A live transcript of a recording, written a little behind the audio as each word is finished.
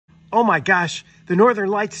Oh my gosh, the Northern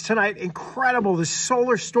Lights tonight, incredible. The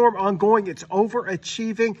solar storm ongoing, it's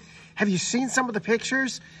overachieving. Have you seen some of the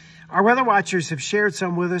pictures? Our weather watchers have shared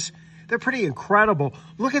some with us. They're pretty incredible.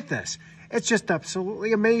 Look at this. It's just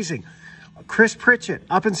absolutely amazing. Chris Pritchett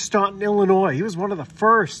up in Staunton, Illinois. He was one of the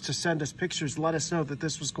first to send us pictures, let us know that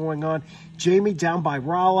this was going on. Jamie down by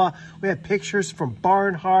Rolla. We have pictures from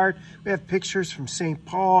Barnhart. We have pictures from St.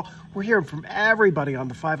 Paul. We're hearing from everybody on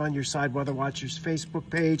the 5 on Your Side Weather Watchers Facebook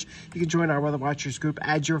page. You can join our Weather Watchers group,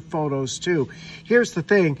 add your photos too. Here's the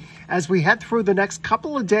thing, as we head through the next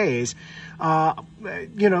couple of days,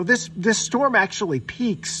 this storm actually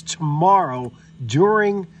peaks tomorrow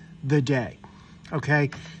during the day. Okay,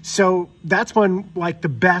 so that's when like the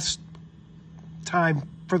best time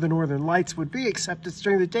for the Northern Lights would be, except it's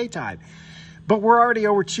during the daytime. But we're already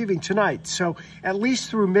overachieving tonight. So at least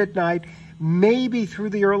through midnight, maybe through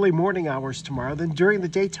the early morning hours tomorrow. Then during the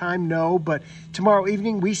daytime, no. But tomorrow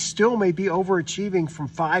evening, we still may be overachieving from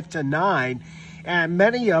 5 to 9. And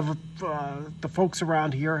many of the folks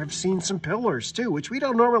around here have seen some pillars too, which we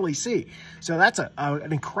don't normally see. So that's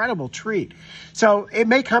an incredible treat. So it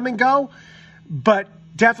may come and go, but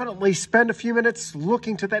definitely spend a few minutes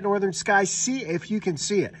looking to that northern sky. See if you can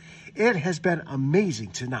see it. It has been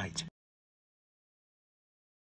amazing tonight.